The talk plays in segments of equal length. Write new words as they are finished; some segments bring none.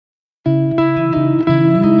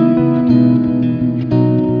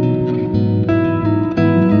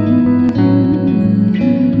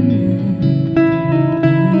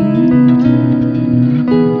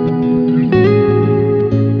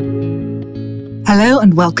Hello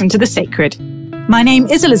and welcome to The Sacred. My name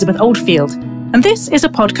is Elizabeth Oldfield, and this is a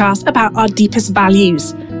podcast about our deepest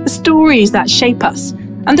values, the stories that shape us,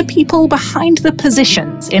 and the people behind the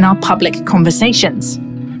positions in our public conversations.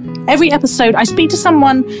 Every episode, I speak to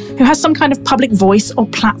someone who has some kind of public voice or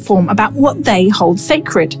platform about what they hold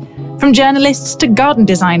sacred. From journalists to garden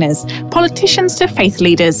designers, politicians to faith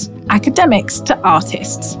leaders, academics to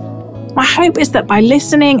artists. My hope is that by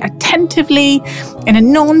listening attentively in a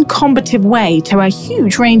non-combative way to a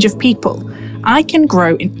huge range of people, I can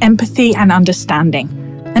grow in empathy and understanding.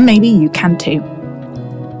 And maybe you can too.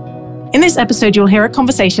 In this episode, you'll hear a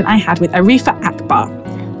conversation I had with Arifa Akbar.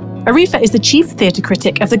 Arifa is the chief theatre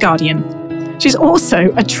critic of The Guardian. She's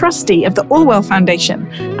also a trustee of the Orwell Foundation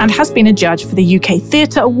and has been a judge for the UK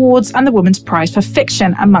Theatre Awards and the Women's Prize for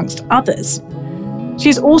Fiction, amongst others.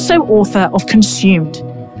 She's also author of Consumed,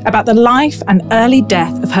 about the life and early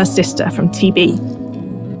death of her sister from TB.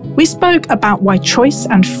 We spoke about why choice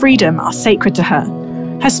and freedom are sacred to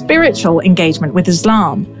her spiritual engagement with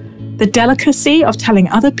Islam, the delicacy of telling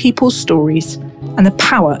other people's stories, and the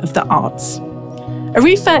power of the arts.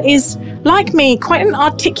 Arifa is, like me, quite an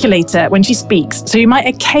articulator when she speaks, so you might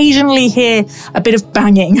occasionally hear a bit of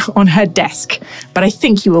banging on her desk, but I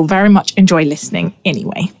think you will very much enjoy listening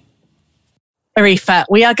anyway. Arifa,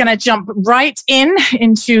 we are going to jump right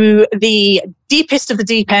into the deepest of the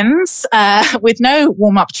deep ends with no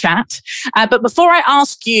warm-up chat. But before I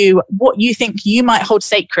ask you what you think you might hold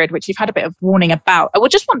sacred, which you've had a bit of warning about,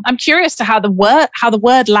 I'm curious to how the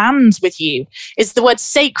word lands with you. Is the word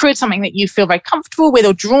sacred something that you feel very comfortable with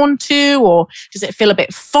or drawn to, or does it feel a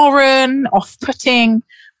bit foreign, off-putting?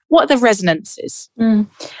 What are the resonances?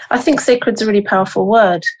 I think sacred's a really powerful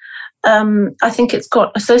word. I think it's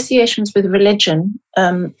got associations with religion,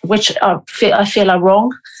 which I feel are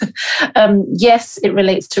wrong. Yes, it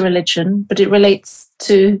relates to religion, but it relates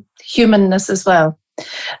to humanness as well.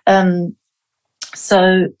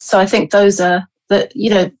 So I think those are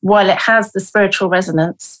while it has the spiritual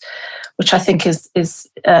resonance, which I think is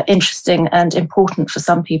interesting and important for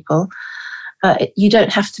some people. You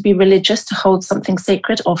don't have to be religious to hold something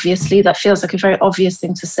sacred, obviously. That feels like a very obvious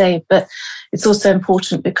thing to say, but it's also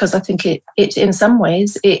important because I think it in some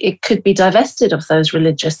ways, it could be divested of those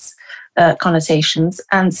religious connotations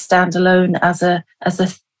and stand alone as a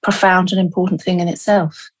profound and important thing in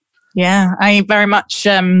itself. Yeah, I very much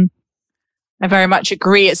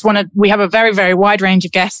agree. It's we have a very, very wide range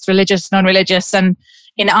of guests, religious, non-religious, and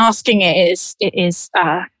in asking it is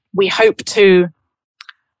we hope to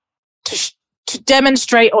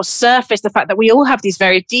demonstrate or surface the fact that we all have these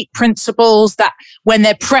very deep principles that when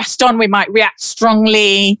they're pressed on, we might react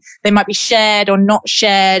strongly. They might be shared or not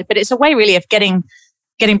shared, but it's a way really of getting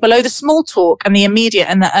below the small talk and the immediate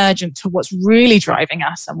and the urgent to what's really driving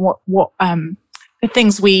us and what the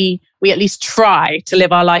things we at least try to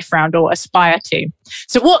live our life around or aspire to.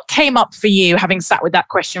 So what came up for you, having sat with that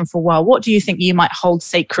question for a while? What do you think you might hold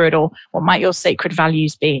sacred, or what might your sacred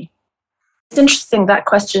values be? It's interesting, that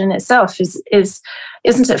question in itself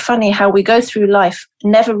isn't it funny how we go through life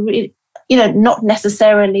never really, not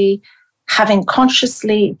necessarily having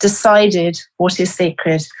consciously decided what is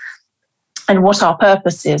sacred and what our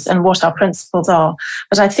purpose is and what our principles are.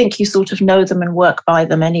 But I think you sort of know them and work by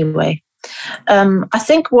them anyway. I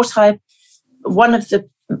think one of the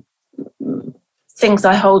things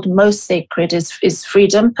I hold most sacred is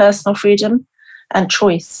freedom, personal freedom, and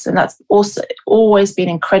choice, and that's also always been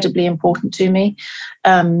incredibly important to me.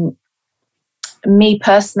 Me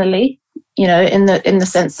personally, in the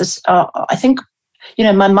sense that I think,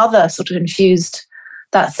 my mother sort of infused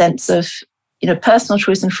that sense of, personal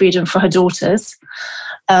choice and freedom for her daughters,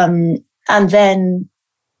 and then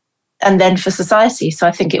for society. So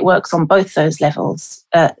I think it works on both those levels: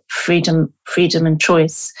 freedom and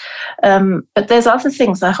choice. But there's other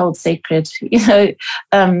things I hold sacred.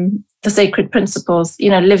 The sacred principles,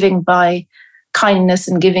 living by kindness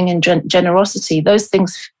and giving and generosity. Those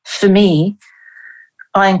things, for me,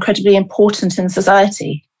 are incredibly important in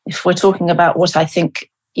society. If we're talking about what I think,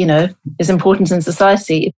 is important in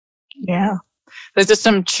society. Yeah. Those are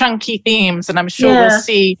some chunky themes, and I'm sure we'll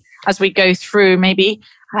see as we go through, maybe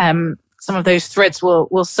some of those threads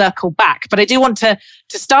will circle back. But I do want to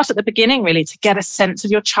start at the beginning, really, to get a sense of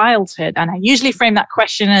your childhood. And I usually frame that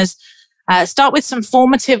question as start with are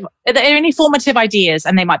there any formative ideas,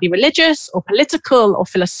 and they might be religious or political or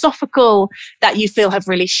philosophical, that you feel have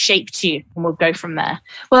really shaped you, and we'll go from there.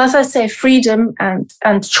 Well, as I say, freedom and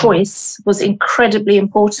choice was incredibly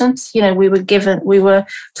important. We were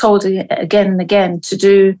told again and again to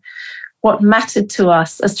do what mattered to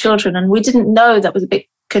us as children, and we didn't know. That was a bit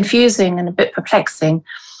confusing and a bit perplexing.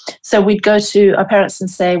 So we'd go to our parents and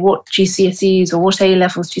say, what GCSEs or what A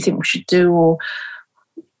levels do you think we should do, or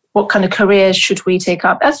what kind of careers should we take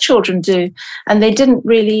up, as children do. And they didn't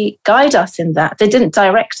really guide us in that. They didn't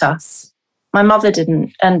direct us. My mother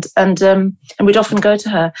didn't. And we'd often go to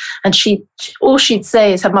her, and all she'd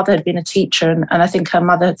say is her mother had been a teacher, and I think her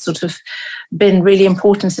mother had sort of been really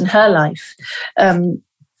important in her life. And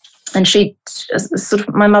she sort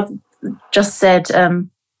of, my mother just said,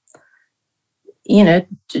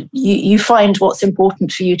 you find what's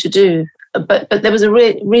important for you to do. But there was a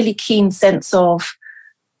really keen sense of,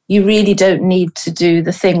 you really don't need to do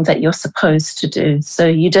the thing that you're supposed to do. So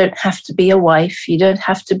you don't have to be a wife, you don't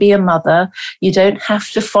have to be a mother, you don't have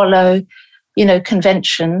to follow,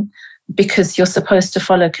 convention because you're supposed to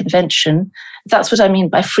follow convention. That's what I mean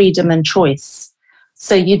by freedom and choice.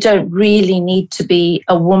 So you don't really need to be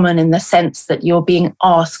a woman in the sense that you're being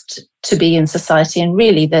asked to be in society. And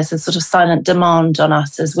really, there's a sort of silent demand on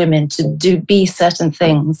us as women to be certain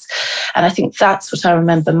things. And I think that's what I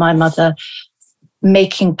remember my mother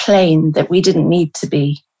making plain, that we didn't need to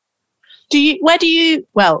be. Do you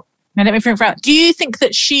think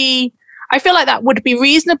that I feel like that would be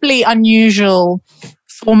reasonably unusual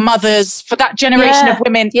for mothers, for that generation of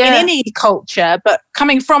women in any culture, but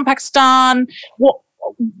coming from Pakistan,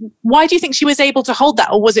 why do you think she was able to hold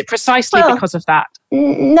that? Or was it precisely because of that?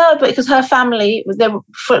 No, because her family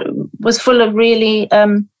was full of really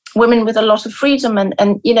women with a lot of freedom,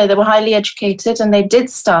 and they were highly educated, and they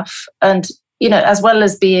did stuff, and as well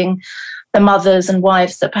as being the mothers and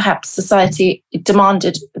wives that perhaps society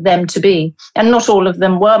demanded them to be. And not all of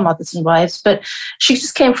them were mothers and wives, but she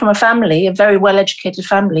just came from a very well-educated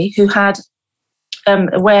family who had,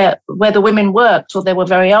 where the women worked, or they were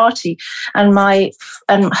very arty. And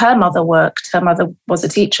her mother worked. Her mother was a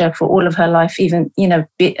teacher for all of her life, even,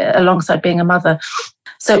 alongside being a mother.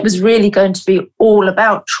 So it was really going to be all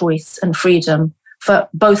about choice and freedom for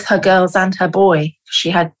both her girls and her boy.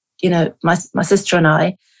 She had, my sister and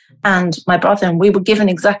I, and my brother, and we were given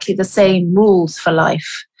exactly the same rules for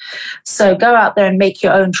life. So go out there and make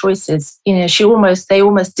your own choices. They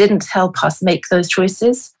almost didn't help us make those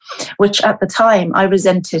choices, which at the time I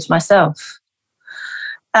resented myself.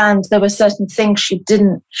 And there were certain things she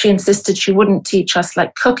insisted she wouldn't teach us,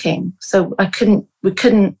 like cooking. So we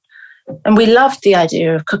couldn't, and we loved the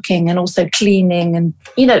idea of cooking and also cleaning and,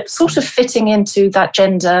 sort of fitting into that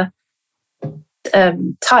gender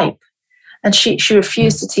type. And she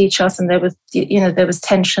refused to teach us, and there was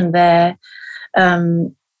tension there.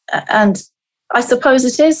 And I suppose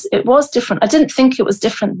it was different. I didn't think it was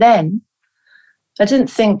different then. I didn't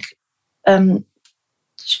think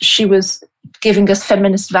she was giving us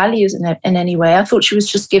feminist values in any way. I thought she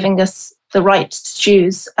was just giving us the right to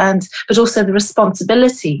choose, but also the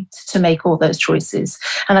responsibility to make all those choices.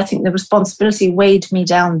 And I think the responsibility weighed me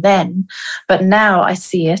down then, but now I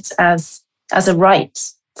see it as a right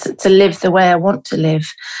to live the way I want to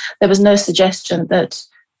live. There was no suggestion that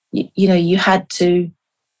you had to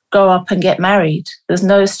grow up and get married. There's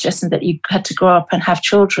no suggestion that you had to grow up and have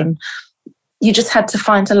children. You just had to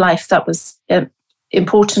find a life that was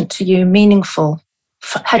important to you, meaningful,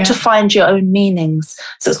 to find your own meanings.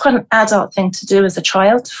 So it's quite an adult thing to do as a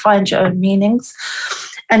child, to find your own meanings.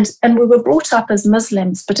 And we were brought up as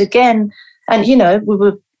Muslims, but again, we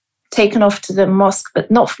were taken off to the mosque, but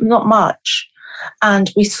not much.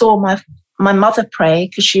 And we saw my mother pray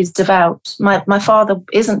because she's devout. My father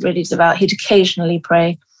isn't really devout. He'd occasionally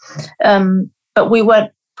pray. But we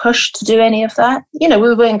weren't pushed to do any of that.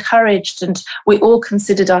 We were encouraged, and we all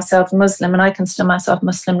considered ourselves Muslim, and I consider myself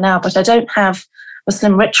Muslim now, but I don't have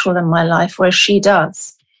Muslim ritual in my life, whereas she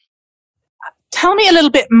does. Tell me a little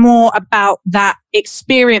bit more about that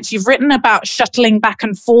experience. You've written about shuttling back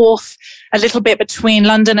and forth a little bit between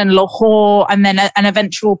London and Lahore, and then an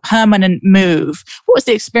eventual permanent move. What was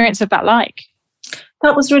the experience of that like?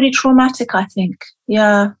 That was really traumatic, I think.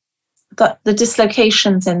 Yeah. The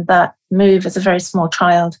dislocations in that move as a very small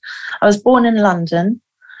child. I was born in London,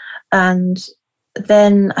 and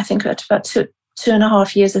then I think at about two and a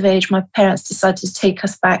half years of age, my parents decided to take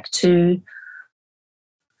us back to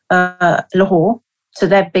Lahore, to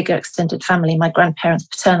their bigger extended family, my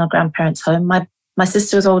paternal grandparents' home. My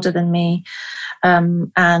sister was older than me,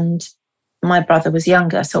 and my brother was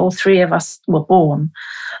younger, so all three of us were born.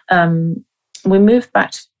 We moved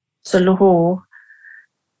back to Lahore.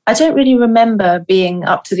 I don't really remember being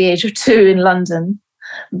up to the age of 2 in London,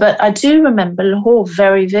 but I do remember Lahore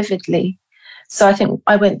very vividly. So I think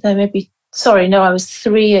I went there I was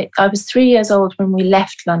 3. I was 3 years old when we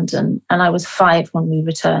left London, and I was 5 when we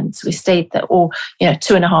returned. So we stayed there,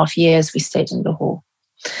 2.5 years we stayed in Lahore.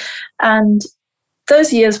 And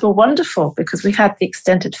those years were wonderful because we had the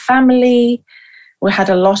extended family. We had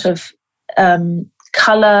a lot of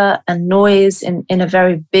colour and noise in a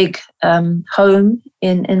very big home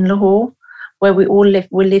in Lahore, where we all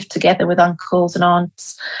lived together with uncles and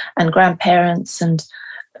aunts and grandparents and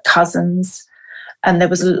cousins, and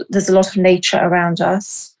there's a lot of nature around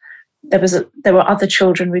us. There were other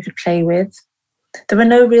children we could play with. There were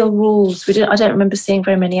no real rules. I don't remember seeing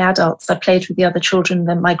very many adults. I played with the other children.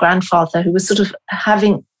 Then my grandfather, who was sort of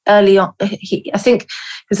having early on, I think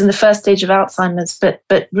he was in the first stage of Alzheimer's,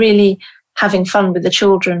 but really having fun with the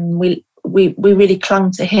children. We really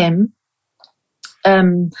clung to him.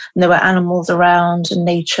 And there were animals around and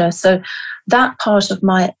nature. So that part of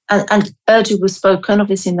and Urdu was spoken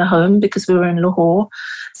obviously in the home because we were in Lahore.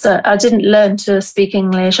 So I didn't learn to speak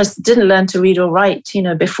English. I didn't learn to read or write,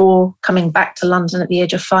 before coming back to London at the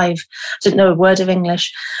age of 5. I didn't know a word of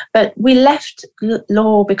English. But we left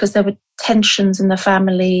Lahore because there were tensions in the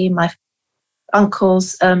family. My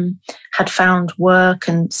uncles had found work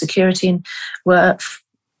and security and were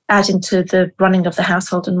adding to the running of the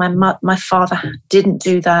household, and my father didn't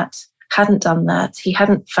do that, hadn't done that. He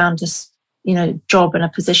hadn't found a job and a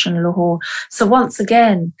position in Lahore. So once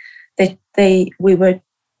again, we were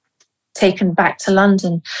taken back to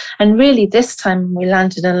London, and really this time we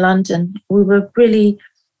landed in London, we were really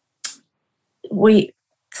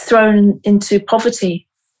thrown into poverty,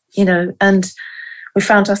 and we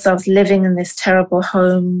found ourselves living in this terrible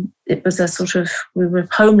home. It was we were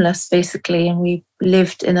homeless basically, and we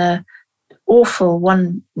lived in a awful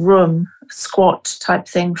one-room squat type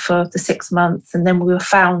thing for the 6 months. And then we were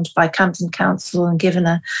found by Camden Council and given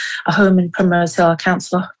a home in Primrose Hill, a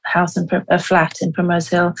council house and a flat in Primrose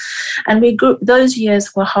Hill. And we grew. Those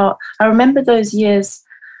years were hard. I remember those years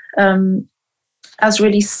as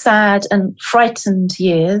really sad and frightened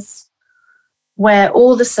years, where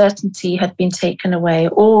all the certainty had been taken away,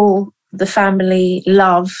 all the family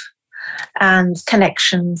love and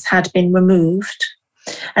connections had been removed,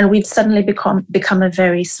 and we'd suddenly become a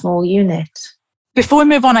very small unit. Before we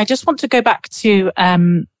move on, I just want to go back to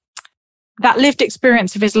that lived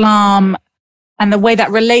experience of Islam and the way that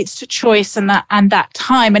relates to choice and that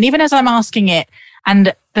time. And even as I'm asking it,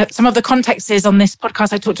 and some of the context is on this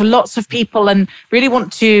podcast, I talk to lots of people and really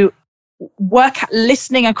want to work at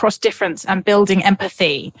listening across difference and building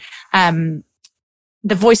empathy.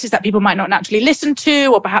 The voices that people might not naturally listen to,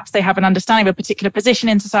 or perhaps they have an understanding of a particular position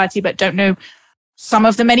in society, but don't know some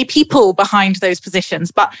of the many people behind those positions.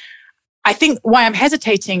 But I think why I'm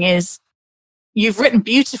hesitating is you've written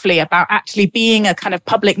beautifully about actually being a kind of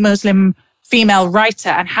public Muslim female writer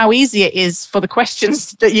and how easy it is for the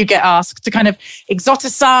questions that you get asked to kind of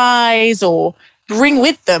exoticize or bring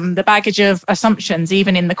with them the baggage of assumptions,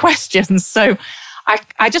 even in the questions. So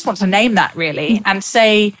I just want to name that really and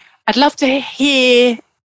say, I'd love to hear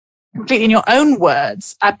completely in your own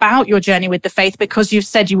words about your journey with the faith, because you've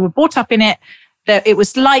said you were brought up in it, that it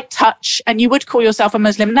was light touch, and you would call yourself a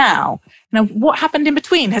Muslim now. Now, what happened in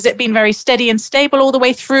between? Has it been very steady and stable all the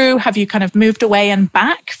way through? Have you kind of moved away and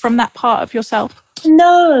back from that part of yourself?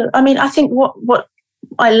 No, I mean, I think what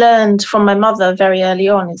I learned from my mother very early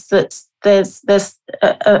on is that there's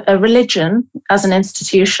a religion as an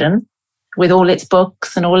institution with all its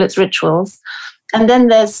books and all its rituals. And then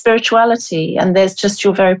there's spirituality, and there's just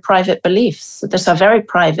your very private beliefs that are very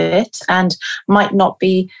private and might not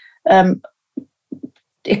be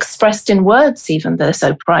expressed in words even, they're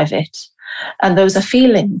so private. And those are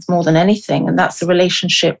feelings more than anything. And that's a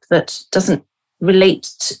relationship that doesn't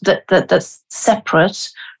relate, that's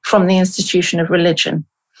separate from the institution of religion.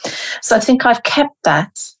 So I think I've kept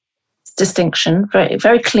that distinction, very,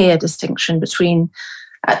 very clear distinction between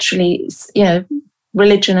actually,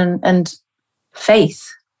 religion and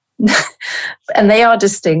faith. And they are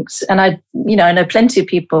distinct. And I know plenty of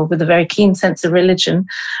people with a very keen sense of religion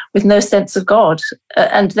with no sense of God,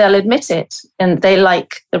 and they'll admit it. And they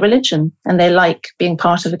like the religion, and they like being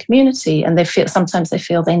part of a community, and sometimes they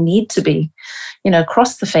feel they need to be,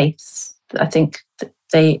 across the faiths. I think that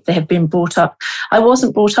they have been brought up. I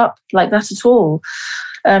wasn't brought up like that at all.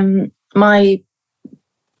 My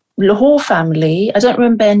Lahore family, I don't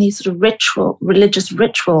remember any sort of religious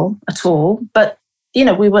ritual at all, but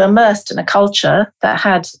we were immersed in a culture that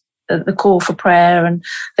had the call for prayer, and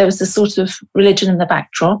there was this sort of religion in the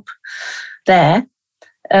backdrop there.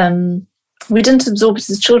 We didn't absorb it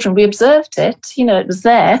as children. We observed it. It was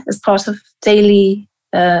there as part of daily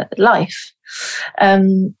life.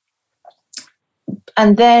 And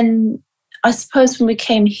then I suppose when we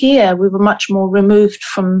came here, we were much more removed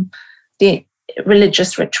from the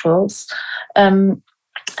religious rituals. And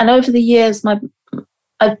over the years,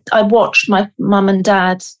 I watched my mum and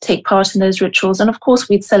dad take part in those rituals. And of course,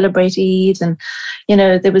 we'd celebrate Eid, and,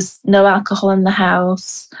 there was no alcohol in the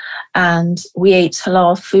house, and we ate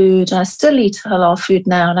halal food. And I still eat halal food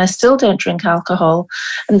now, and I still don't drink alcohol.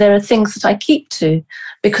 And there are things that I keep to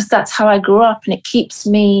because that's how I grew up, and it keeps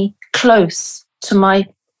me close to my,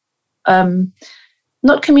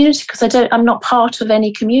 not community, because I'm not part of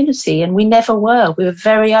any community, and we never were. We were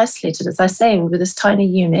very isolated, as I say. We were this tiny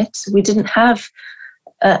unit. We didn't have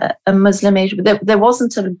a Muslim Asian. There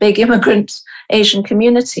wasn't a big immigrant Asian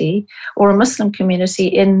community or a Muslim community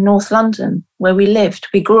in North London where we lived.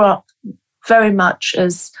 We grew up very much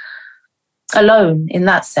as alone in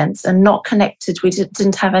that sense and not connected. We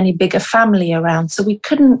didn't have any bigger family around, so we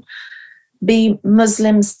couldn't be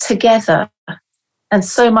Muslims together. And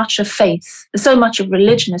so much of faith, so much of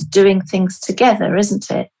religion is doing things together,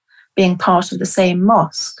 isn't it? Being part of the same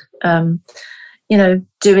mosque.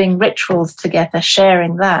 Doing rituals together,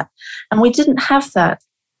 sharing that. And we didn't have that.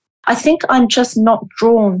 I think I'm just not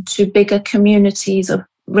drawn to bigger communities of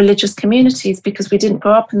religious communities because we didn't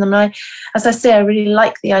grow up in them. And as I say, I really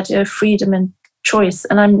like the idea of freedom and choice.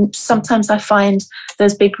 And sometimes I find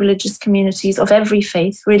those big religious communities of every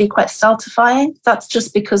faith really quite stultifying. That's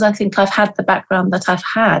just because I think I've had the background that I've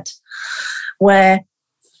had, where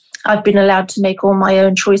I've been allowed to make all my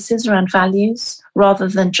own choices around values rather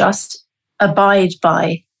than just abide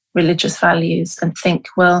by religious values and think,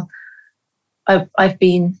 well,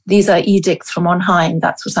 these are edicts from on high, and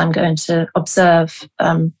that's what I'm going to observe.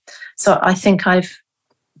 So I think I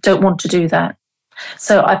don't want to do that.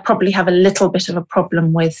 So I probably have a little bit of a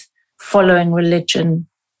problem with following religion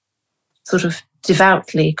sort of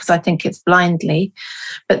devoutly, because I think it's blindly,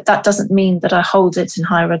 but that doesn't mean that I hold it in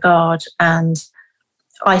high regard, and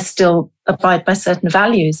I still abide by certain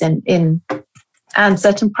values and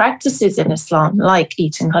certain practices in Islam, like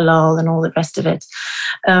eating halal and all the rest of it.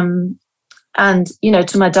 And,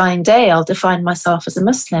 to my dying day, I'll define myself as a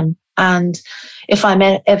Muslim. And if I'm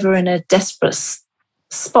ever in a desperate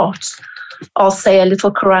spot, I'll say a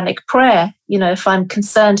little Quranic prayer. If I'm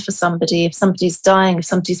concerned for somebody, if somebody's dying, if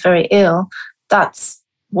somebody's very ill, that's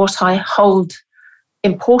what I hold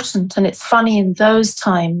important. And it's funny in those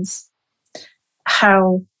times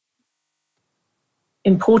how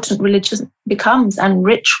important religion becomes and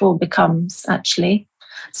ritual becomes, actually.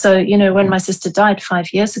 So, when my sister died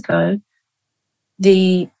 5 years ago,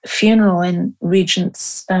 the funeral in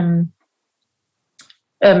Regent's at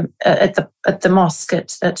the mosque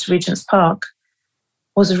at Regent's Park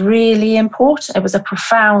was really important. It was a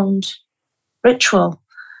profound ritual,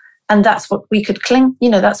 and that's what we could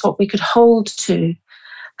that's what we could hold to.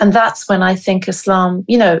 And that's when I think Islam,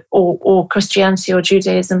 or Christianity or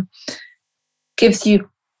Judaism gives you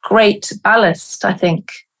great ballast, I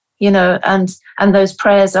think, and those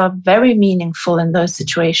prayers are very meaningful in those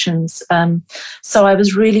situations. So I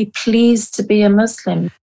was really pleased to be a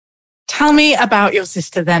Muslim. Tell me about your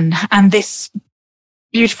sister then, and this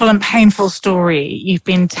beautiful and painful story you've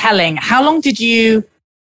been telling. How long did you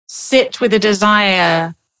sit with a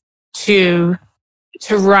desire to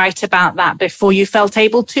write about that before you felt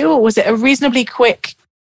able to, or was it a reasonably quick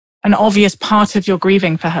and obvious part of your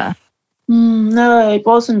grieving for her? No, it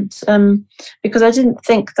wasn't, because I didn't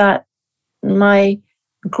think that my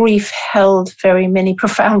grief held very many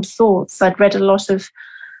profound thoughts. I'd read a lot of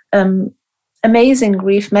amazing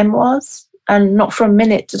grief memoirs, and not for a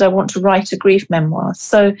minute did I want to write a grief memoir.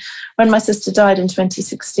 So when my sister died in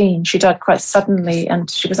 2016, she died quite suddenly, and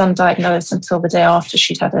she was undiagnosed until the day after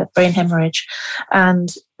she'd had a brain hemorrhage.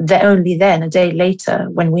 And only then, a day later,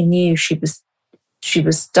 when we knew she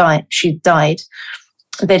died,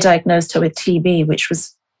 they diagnosed her with TB, which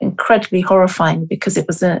was incredibly horrifying because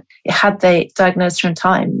had they diagnosed her in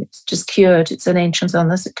time, it's just cured. It's an ancient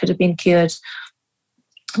illness. It could have been cured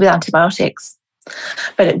with antibiotics,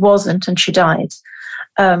 but it wasn't, and she died.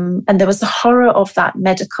 And there was the horror of that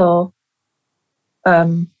medical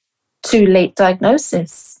too late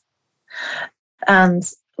diagnosis. And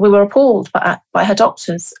we were appalled by her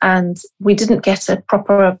doctors, and we didn't get a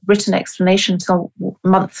proper written explanation until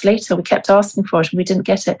months later. We kept asking for it and we didn't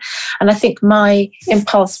get it. And I think my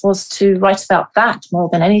impulse was to write about that more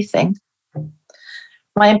than anything.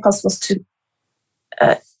 My impulse was to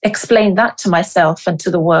explain that to myself and to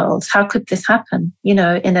the world. How could this happen? In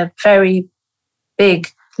a very big,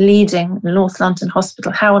 leading North London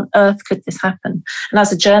hospital. How on earth could this happen? And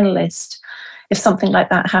as a journalist, if something like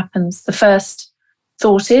that happens, the first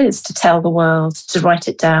thought is to tell the world, to write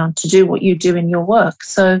it down, to do what you do in your work.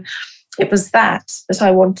 So it was that I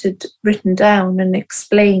wanted written down and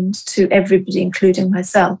explained to everybody, including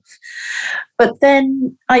myself. But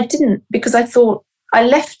then I didn't, because I thought I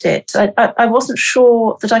left it. I wasn't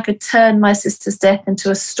sure that I could turn my sister's death into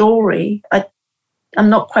a story. I'm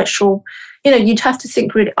not quite sure. You'd have to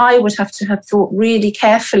think really, I would have to have thought really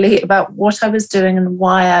carefully about what I was doing and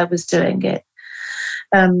why I was doing it.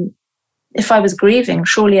 If I was grieving,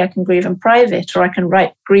 surely I can grieve in private, or I can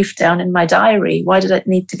write grief down in my diary. Why did it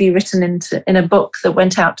need to be written in a book that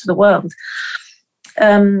went out to the world?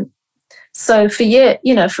 So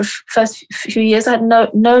for first few years, I had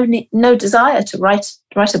no desire to write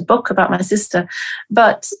a book about my sister.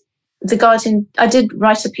 But The Guardian, I did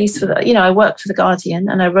write a piece for I worked for The Guardian,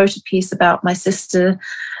 and I wrote a piece about my sister.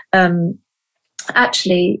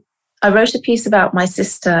 Actually, I wrote a piece about my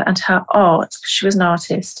sister and her art, because she was an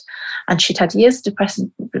artist, and she'd had years of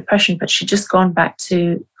depression, but she'd just gone back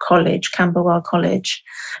to college, Camberwell College,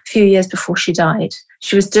 a few years before she died.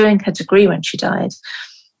 She was doing her degree when she died.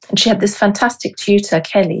 And she had this fantastic tutor,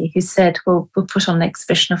 Kelly, who said, well, we'll put on an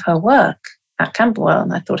exhibition of her work at Camberwell.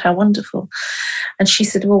 And I thought, how wonderful. And she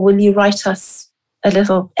said, well, will you write us a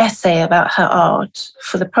little essay about her art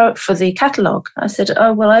for the catalogue? I said,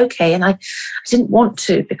 oh, well, okay. And I didn't want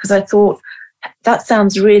to, because I thought, that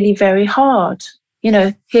sounds really very hard.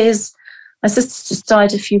 My sister just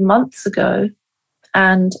died a few months ago.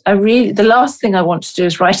 And the last thing I want to do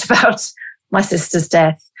is write about my sister's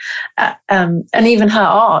death, and even her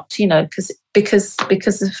art, because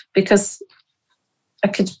I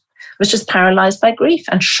was just paralyzed by grief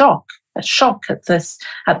and shock at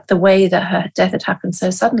the way that her death had happened so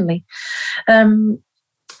suddenly. But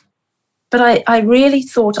I really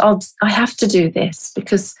thought I have to do this,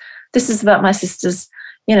 because this is about my sister's,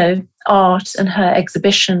 art and her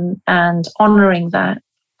exhibition and honouring that.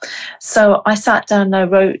 So I sat down and I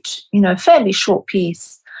wrote, a fairly short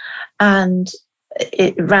piece. And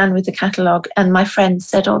it ran with the catalogue, and my friend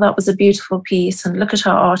said, oh, that was a beautiful piece, and look at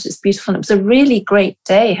her art, it's beautiful. And it was a really great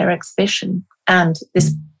day, her exhibition and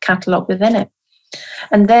this catalogue within it.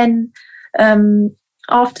 And then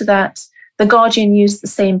after that, The Guardian used the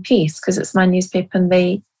same piece, because it's my newspaper, and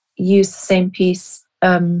they used the same piece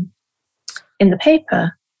in the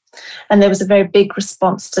paper. And there was a very big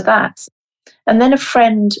response to that. And then a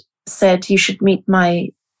friend said, you should meet my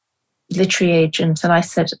literary agent. And I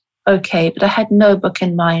said, okay, but I had no book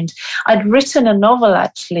in mind. I'd written a novel,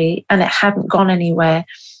 actually, and it hadn't gone anywhere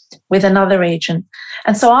with another agent.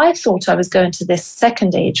 And so I thought I was going to this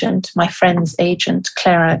second agent, my friend's agent,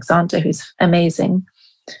 Claire Alexander, who's amazing,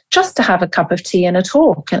 just to have a cup of tea and a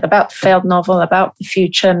talk about the failed novel, about the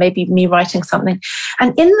future, maybe me writing something.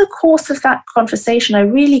 And in the course of that conversation, I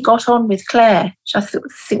really got on with Claire. I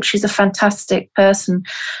think she's a fantastic person,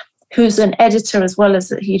 who's an editor as well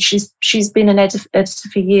as she's been an editor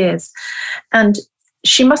for years. And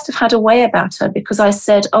she must have had a way about her, because I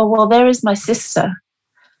said, oh, well, there is my sister.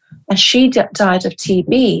 And she died of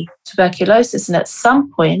TB, tuberculosis. And at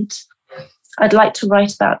some point, I'd like to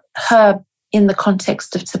write about her in the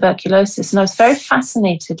context of tuberculosis. And I was very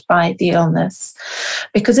fascinated by the illness,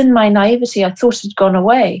 because in my naivety, I thought it had gone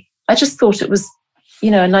away. I just thought it was a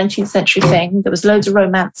 19th century thing. There was loads of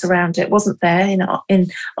romance around it. It wasn't there in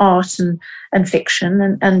art and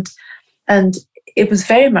fiction. And it was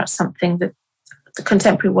very much something that the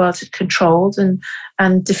contemporary world had controlled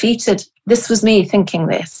and defeated. This was me thinking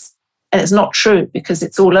this. And it's not true, because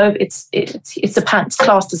it's all over. It's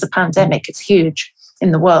classed as a pandemic. It's huge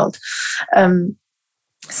in the world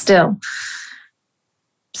still.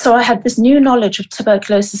 So I had this new knowledge of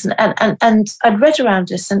tuberculosis, and I'd read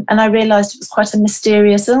around it, and I realised it was quite a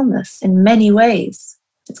mysterious illness in many ways.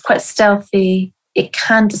 It's quite stealthy. It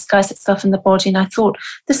can disguise itself in the body. And I thought,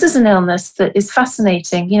 this is an illness that is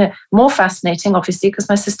fascinating, more fascinating, obviously, because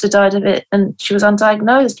my sister died of it and she was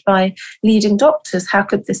undiagnosed by leading doctors. How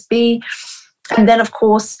could this be? And then, of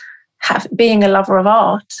course, being a lover of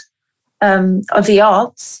art, of the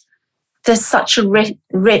arts, there's such a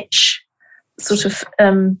rich sort of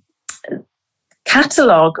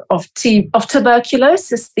catalogue of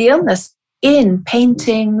tuberculosis, the illness, in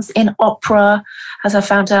paintings, in opera, as I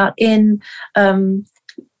found out, in 19th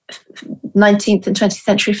and 20th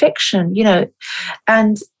century fiction,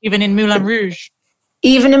 and even in Moulin Rouge.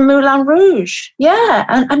 Even in Moulin Rouge, yeah.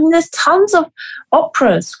 And I mean, there's tons of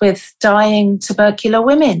operas with dying tubercular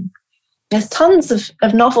women. There's tons of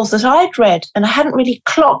novels that I'd read, and I hadn't really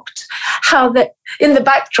clocked how that in the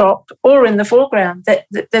backdrop or in the foreground that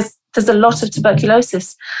there's a lot of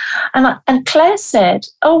tuberculosis. And Claire said,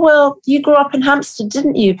 oh, well, you grew up in Hampstead,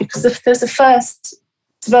 didn't you? Because there's the first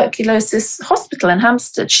tuberculosis hospital in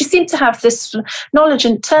Hampstead. She seemed to have this knowledge,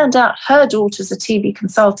 and it turned out her daughter's a TB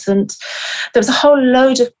consultant. There was a whole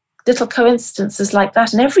load of little coincidences like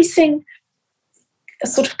that, and everything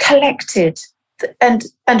sort of collected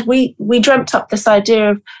we dreamt up this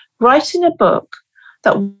idea of writing a book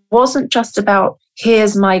that wasn't just about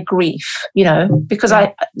here's my grief, because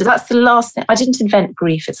that's the last thing. I didn't invent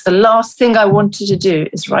grief. It's the last thing I wanted to do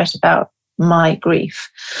is write about my grief.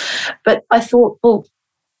 But I thought, well,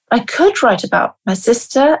 I could write about my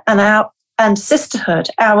sister and sisterhood,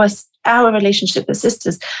 our relationship with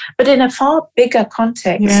sisters, but in a far bigger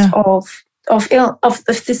context of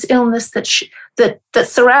this illness that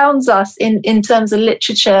surrounds us in terms of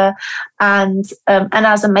literature and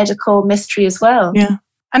as a medical mystery as well. Yeah.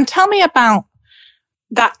 And tell me about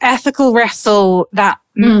that ethical wrestle that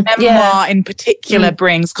memoir in particular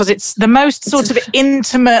brings, because it's the most sort of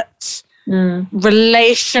intimate,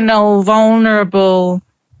 relational, vulnerable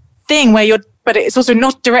thing but it's also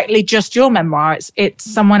not directly just your memoir. It's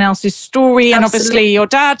someone else's story. And obviously your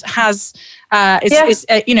dad has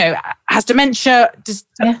has dementia,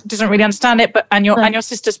 doesn't really understand it, and your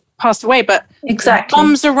sister's passed away, but exactly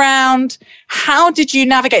comes around. How did you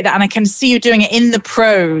navigate that? And I can see you doing it in the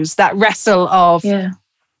prose, that wrestle of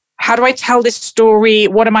how do I tell this story?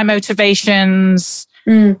 What are my motivations?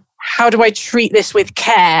 How do I treat this with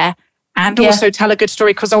care and also tell a good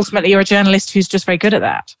story? Because ultimately you're a journalist who's just very good at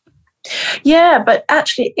that. Yeah, but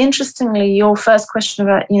actually, interestingly, your first question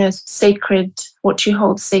about, sacred, what you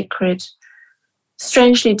hold sacred,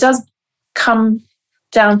 strangely does come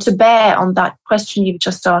down to bear on that question you've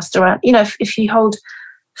just asked around, if you hold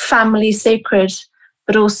family sacred,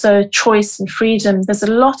 but also choice and freedom, there's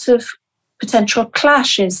a lot of potential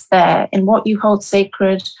clashes there in what you hold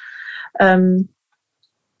sacred,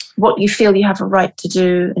 what you feel you have a right to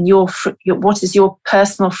do, and what is your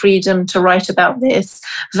personal freedom to write about this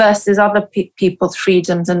versus other people's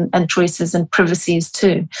freedoms and choices and privacies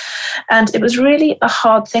too. And it was really a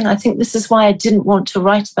hard thing. I think this is why I didn't want to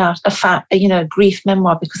write about a grief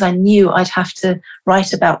memoir, because I knew I'd have to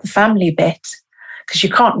write about the family bit, because you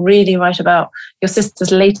can't really write about your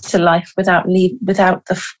sister's later life without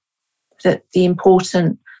the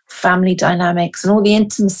important family dynamics and all the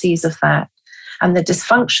intimacies of that, and the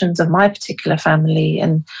dysfunctions of my particular family,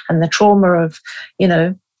 and the trauma of,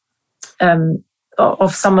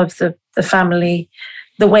 of some of the family,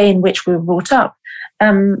 the way in which we were brought up.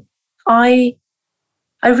 I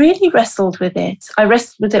really wrestled with it. I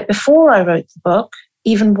wrestled with it before I wrote the book,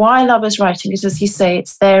 even while I was writing it. As you say,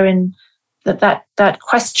 it's there in that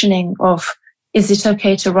questioning of, is it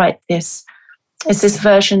okay to write this? Is this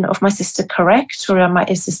version of my sister correct, or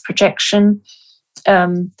is this projection?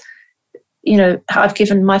 I've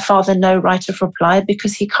given my father no right of reply,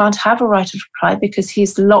 because he can't have a right of reply, because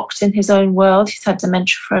he's locked in his own world. He's had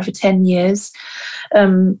dementia for over 10 years.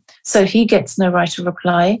 So he gets no right of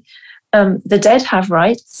reply. The dead have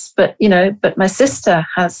rights, but my sister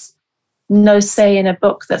has no say in a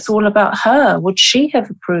book that's all about her. Would she have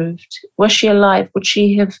approved? Was she alive? Would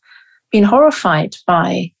she have been horrified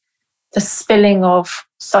by the spilling of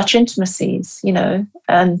such intimacies,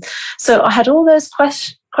 And so I had all those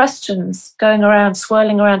questions going around,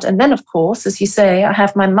 swirling around. And then, of course, as you say, I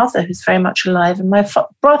have my mother, who's very much alive, and my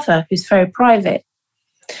brother, who's very private.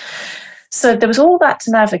 So there was all that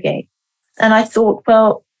to navigate. And I thought,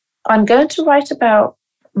 well, I'm going to write about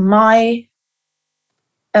my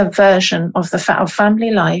version of of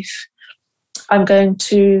family life. I'm going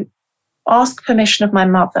to ask permission of my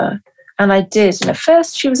mother. And I did. And at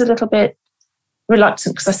first she was a little bit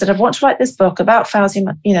reluctant, because I said, I want to write this book about Fauzi,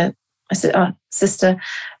 I said, sister,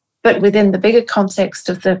 but within the bigger context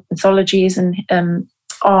of the mythologies and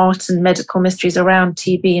art and medical mysteries around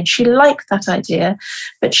TB. And she liked that idea,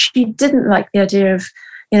 but she didn't like the idea of,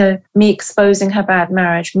 me exposing her bad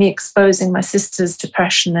marriage, me exposing my sister's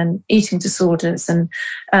depression and eating disorders and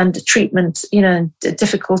treatment, and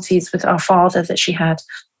difficulties with our father that she had.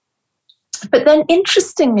 But then,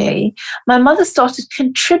 interestingly, my mother started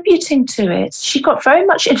contributing to it. She got very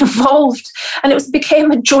much involved, and it became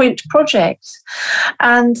a joint project.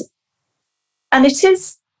 And it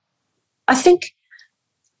is, I think,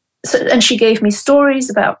 so, and she gave me stories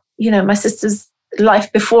about, my sister's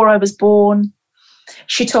life before I was born.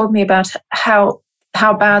 She told me about how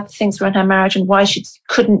bad things were in her marriage and why she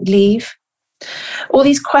couldn't leave. All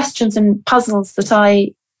these questions and puzzles that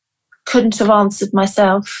I couldn't have answered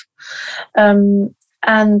myself. And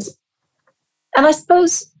I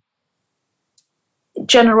suppose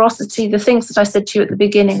generosity, the things that I said to you at the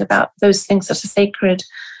beginning about those things that are sacred,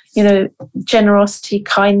 generosity,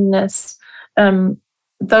 kindness,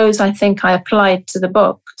 those I think I applied to the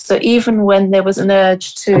book. So even when there was an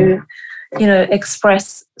urge to,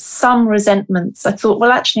 express some resentments, I thought,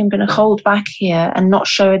 well, actually, I'm going to hold back here and not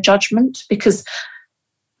show a judgment, because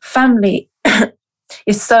family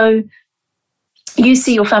is so you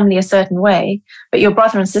see your family a certain way, but your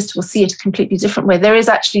brother and sister will see it a completely different way. There is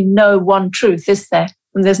actually no one truth, is there?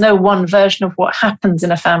 And there's no one version of what happens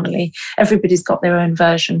in a family. Everybody's got their own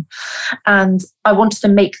version. And I wanted to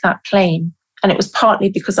make that plain. And it was partly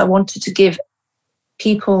because I wanted to give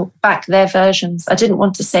people back their versions. I didn't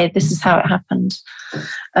want to say this is how it happened.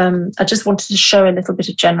 I just wanted to show a little bit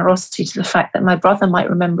of generosity to the fact that my brother might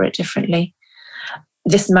remember it differently.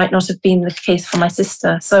 This might not have been the case for my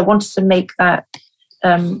sister. So I wanted to make that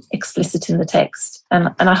explicit in the text.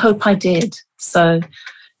 And I hope I did. So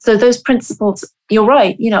those principles, you're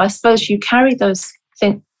right. I suppose you carry those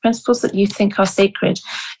principles that you think are sacred.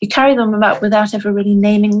 You carry them about without ever really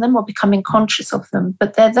naming them or becoming conscious of them.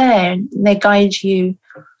 But they're there and they guide you.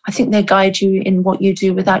 I think they guide you in what you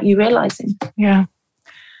do without you realizing. Yeah.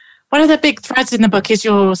 One of the big threads in the book is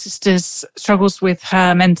your sister's struggles with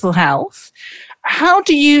her mental health. How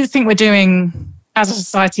do you think we're doing as a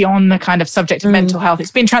society on the kind of subject of mental health? It's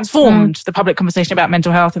been transformed, the public conversation about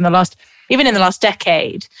mental health in the last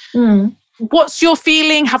decade. What's your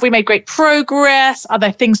feeling? Have we made great progress? Are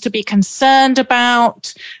there things to be concerned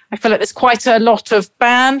about? I feel like there's quite a lot of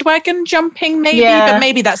bandwagon jumping but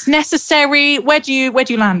maybe that's necessary. Where do you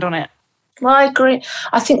land on it? Well, I agree.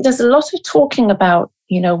 I think there's a lot of talking about,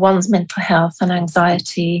 one's mental health and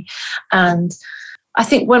anxiety. And I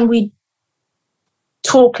think when we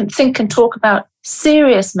talk about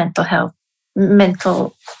serious mental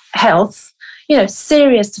health,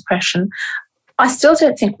 serious depression, I still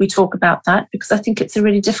don't think we talk about that because I think it's a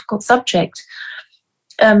really difficult subject.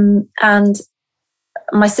 And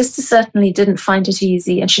my sister certainly didn't find it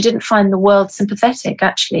easy, and she didn't find the world sympathetic,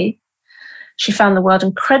 actually. She found the world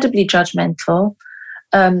incredibly judgmental.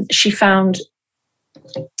 She found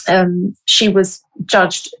she was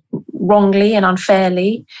judged wrongly and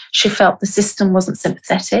unfairly. She felt the system wasn't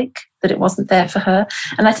sympathetic, that it wasn't there for her.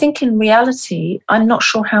 And I think in reality, I'm not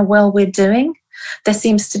sure how well we're doing. There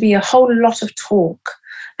seems to be a whole lot of talk.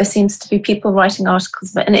 There seems to be people writing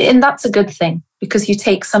articles, and that's a good thing because you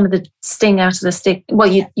take some of the sting out of the stigma.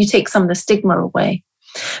 Well, you take some of the stigma away.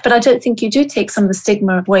 But I don't think you do take some of the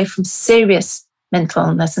stigma away from serious mental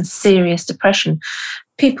illness and serious depression.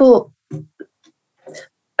 People,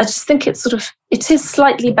 I just think it is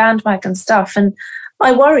slightly bandwagon stuff. And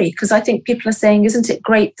I worry because I think people are saying, isn't it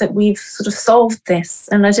great that we've sort of solved this?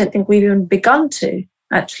 And I don't think we've even begun to,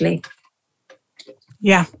 actually.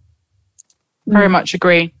 Yeah, very much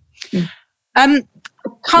agree. Can't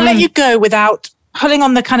let you go without pulling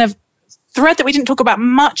on the kind of thread that we didn't talk about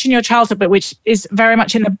much in your childhood, but which is very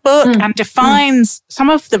much in the book and defines some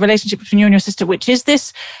of the relationship between you and your sister, which is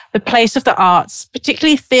the place of the arts,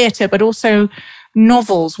 particularly theatre, but also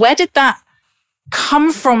novels. Where did that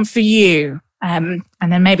come from for you? And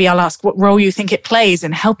then maybe I'll ask what role you think it plays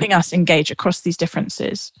in helping us engage across these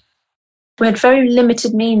differences. We had very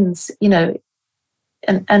limited means,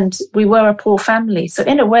 and we were a poor family. So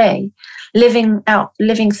in a way, living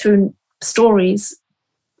through stories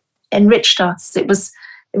enriched us. It was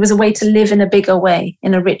a way to live in a bigger way,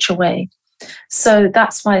 in a richer way. So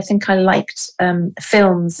that's why I think I liked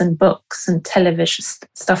films and books and television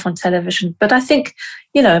stuff on television. But I think,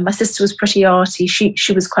 my sister was pretty arty. She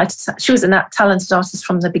was a talented artist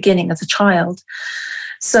from the beginning as a child.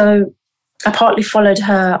 So I partly followed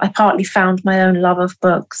her. I partly found my own love of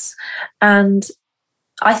books. And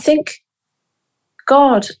I think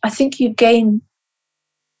the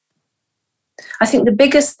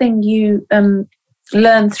biggest thing you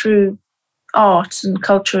learn through art and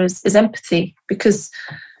culture is empathy, because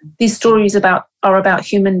these stories are about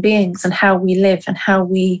human beings and how we live and how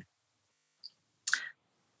we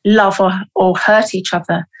love or hurt each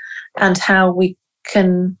other, and how we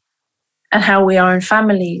are in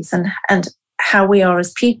families and how we are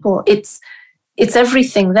as people. It's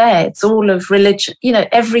everything there. It's all of religion.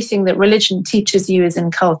 Everything that religion teaches you is in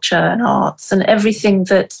culture and arts, and everything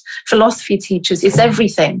that philosophy teaches is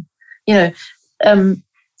everything.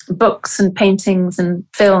 Books and paintings and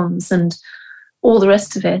films and all the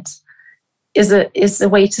rest of it is a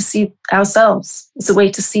way to see ourselves. It's a way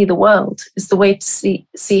to see the world. It's the way to see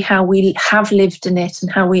how we have lived in it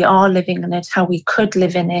and how we are living in it, how we could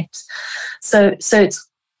live in it. So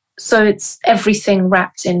it's everything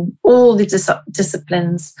wrapped in all the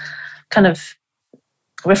disciplines kind of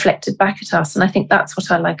reflected back at us. And I think that's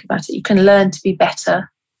what I like about it. You can learn to be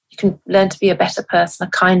better. You can learn to be a better person,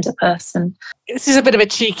 a kinder person. This is a bit of a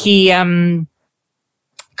cheeky kind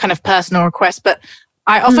of personal request, but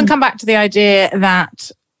I often come back to the idea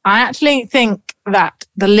that I actually think that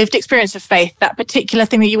the lived experience of faith, that particular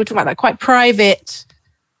thing that you were talking about, that quite private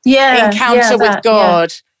encounter with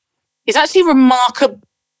God, is actually remarkable.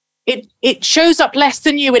 it shows up less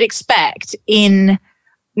than you would expect in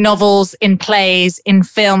novels, in plays, in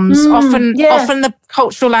films. Often the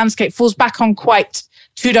cultural landscape falls back on quite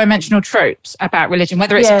two-dimensional tropes about religion,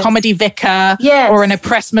 whether it's a comedy vicar or an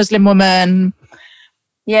oppressed Muslim woman.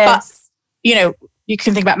 But, you know, you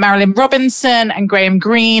can think about Marilyn Robinson and Graham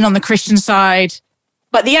Greene on the Christian side.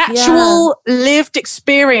 But the actual lived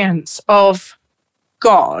experience of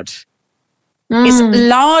God is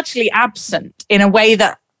largely absent in a way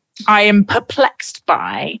that I am perplexed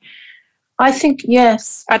by. I think,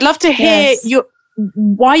 yes. I'd love to hear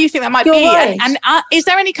why you think that might be. Right. And is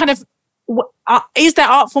there any kind of, is there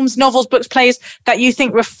art forms, novels, books, plays that you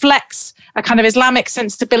think reflects a kind of Islamic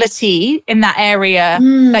sensibility in that area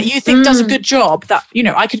that you think does a good job that, you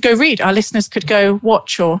know, I could go read, our listeners could go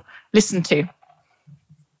watch or listen to?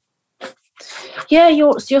 Yeah,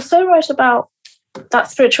 you're so right about that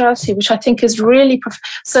spirituality, which I think is really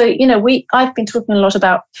so. You know, I've been talking a lot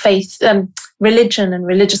about faith, religion, and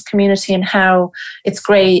religious community, and how it's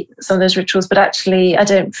great, some of those rituals, but actually I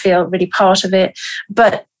don't feel really part of it.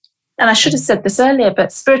 And I should have said this earlier,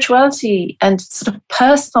 but spirituality and sort of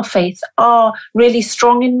personal faith are really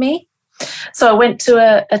strong in me. So I went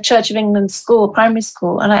to a Church of England school, primary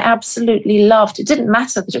school, and I absolutely loved it. It didn't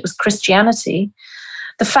matter that it was Christianity.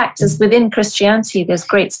 The fact is, within Christianity, there's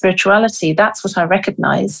great spirituality. That's what I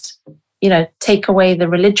recognized. You know, take away the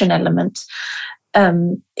religion element.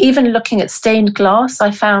 Even looking at stained glass,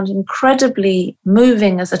 I found incredibly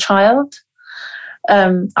moving as a child.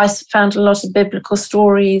 I found a lot of biblical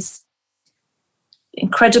stories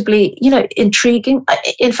incredibly, you know, intriguing.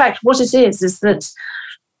 In fact, what it is that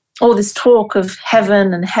all this talk of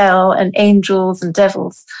heaven and hell and angels and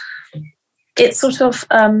devils, it's sort of...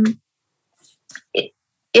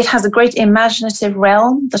 It has a great imaginative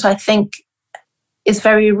realm that I think is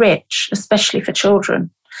very rich, especially for children.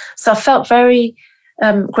 So I felt very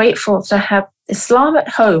grateful to have Islam at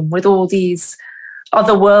home with all these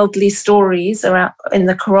otherworldly stories around in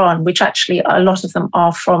the Quran, which actually a lot of them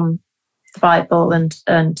are from the Bible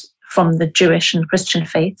and from the Jewish and Christian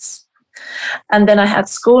faiths. And then I had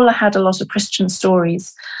a lot of Christian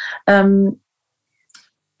stories.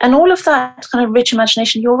 And all of that kind of rich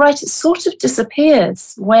imagination, you're right, it sort of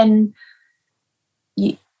disappears when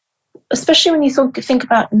you, especially when you think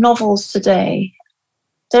about novels today.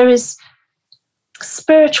 There is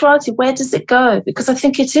spirituality. Where does it go? Because I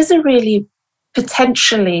think it is a really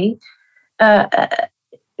potentially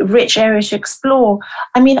rich area to explore.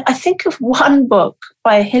 I mean, I think of one book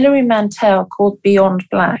by Hilary Mantel called Beyond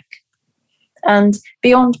Black. And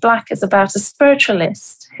Beyond Black is about a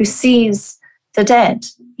spiritualist who sees the dead,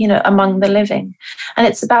 you know, among the living. And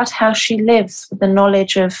it's about how she lives with the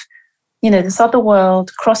knowledge of, you know, this other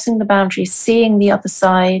world, crossing the boundaries, seeing the other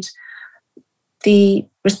side, the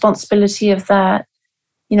responsibility of that,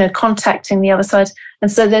 you know, contacting the other side. And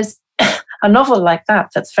so there's a novel like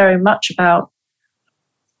that that's very much about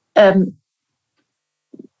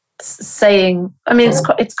saying, I mean,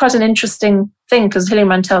 it's quite an interesting thing because Hilary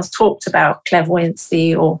Mantel's talked about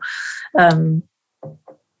clairvoyancy or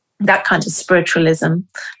that kind of spiritualism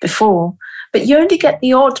before, but you only get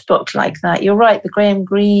the odd book like that. You're right, the Graham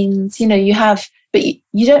Greenes, you know, you have, but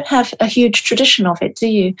you don't have a huge tradition of it, do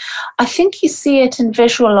you? I think you see it in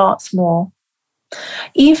visual arts more.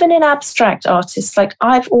 Even in abstract artists, like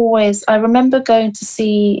I remember going to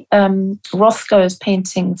see Rothko's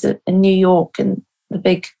paintings in New York in the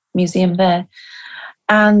big museum there,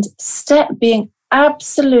 and being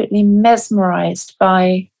absolutely mesmerized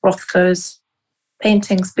by Rothko's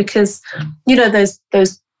paintings because, you know,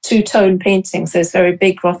 those two-tone paintings, those very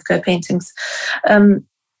big Rothko paintings,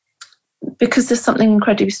 because there's something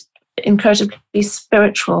incredibly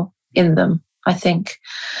spiritual in them, I think.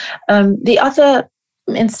 The other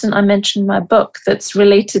instant I mentioned in my book that's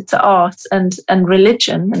related to art and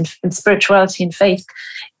religion and spirituality and faith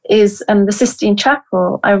is the Sistine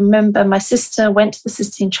Chapel. I remember my sister went to the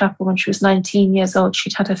Sistine Chapel when she was 19 years old.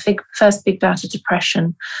 She'd had her first big bout of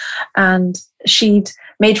depression, and she'd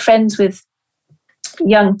made friends with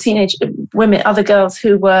young teenage women, other girls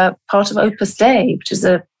who were part of Opus Dei, which is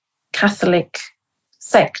a Catholic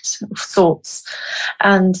sect of sorts.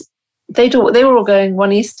 And they were all going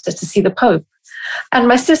one Easter to see the Pope. And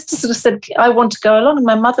my sister sort of said, I want to go along. And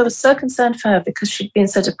my mother was so concerned for her because she'd been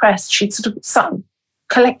so depressed. She'd sort of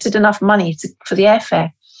collected enough money for the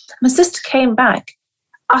airfare. My sister came back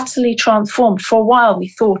utterly transformed. For a while, we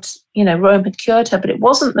thought, you know, Rome had cured her, but it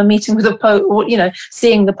wasn't the meeting with the Pope or, you know,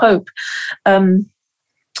 seeing the Pope.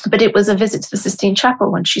 But it was a visit to the Sistine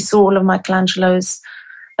Chapel when she saw all of Michelangelo's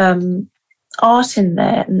art in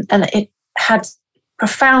there, and it had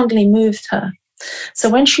profoundly moved her. So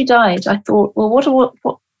when she died, I thought,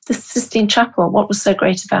 well, the Sistine Chapel, what was so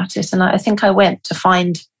great about it? And I think I went to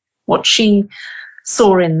find what she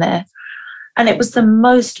saw in there. And it was the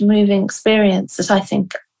most moving experience that I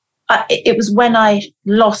think, it was when I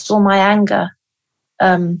lost all my anger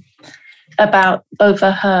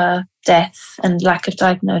over her death and lack of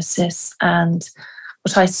diagnosis, and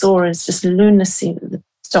what I saw is just lunacy that the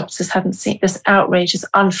doctors hadn't seen, this outrage, this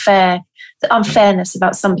the unfairness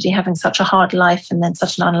about somebody having such a hard life and then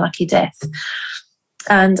such an unlucky death.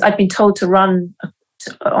 And I'd been told to run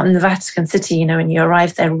on the Vatican City, when you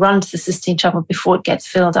arrive there, run to the Sistine Chapel before it gets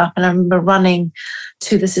filled up. And I remember running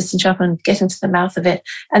to the Sistine Chapel and getting to the mouth of it,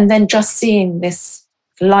 and then just seeing this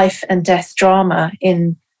life and death drama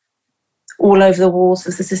in all over the walls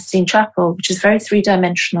of the Sistine Chapel, which is very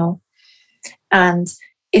three-dimensional. And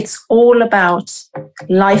it's all about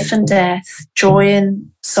life and death, joy and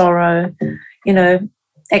sorrow,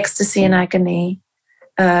 ecstasy and agony,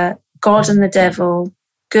 God and the devil,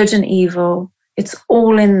 good and evil. It's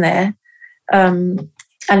all in there. And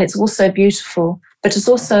it's also beautiful, but it's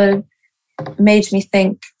also made me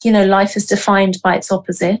think, life is defined by its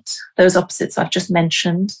opposite, those opposites I've just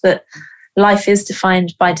mentioned, that life is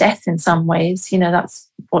defined by death in some ways. That's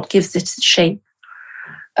what gives it its shape.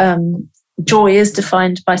 Joy is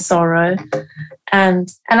defined by sorrow, and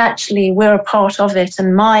actually we're a part of it.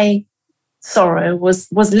 And my sorrow was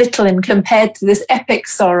little in compared to this epic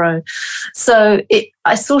sorrow. So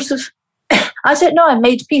I don't know, I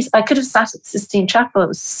made peace. I could have sat at the Sistine Chapel. It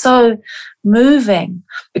was so moving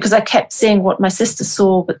because I kept seeing what my sister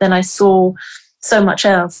saw, but then I saw so much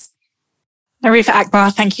else. Arifa Akbar,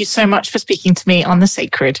 thank you so much for speaking to me on The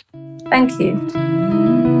Sacred. Thank you.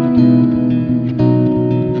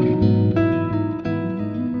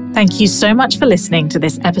 Thank you so much for listening to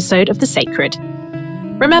this episode of The Sacred.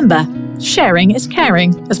 Remember, sharing is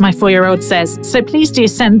caring, as my 4-year-old says, so please do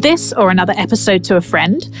send this or another episode to a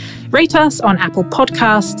friend, rate us on Apple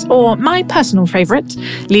Podcasts, or my personal favourite,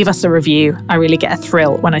 leave us a review. I really get a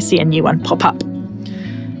thrill when I see a new one pop up.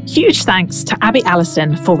 Huge thanks to Abby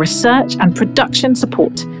Allison for research and production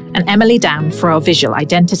support, and Emily Down for our visual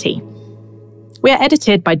identity. We are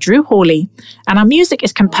edited by Drew Hawley, and our music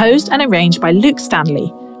is composed and arranged by Luke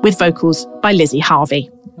Stanley, with vocals by Lizzie Harvey.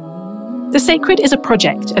 The Sacred is a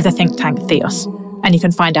project of the think tank Theos, and you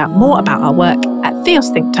can find out more about our work at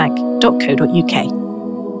theosthinktank.co.uk.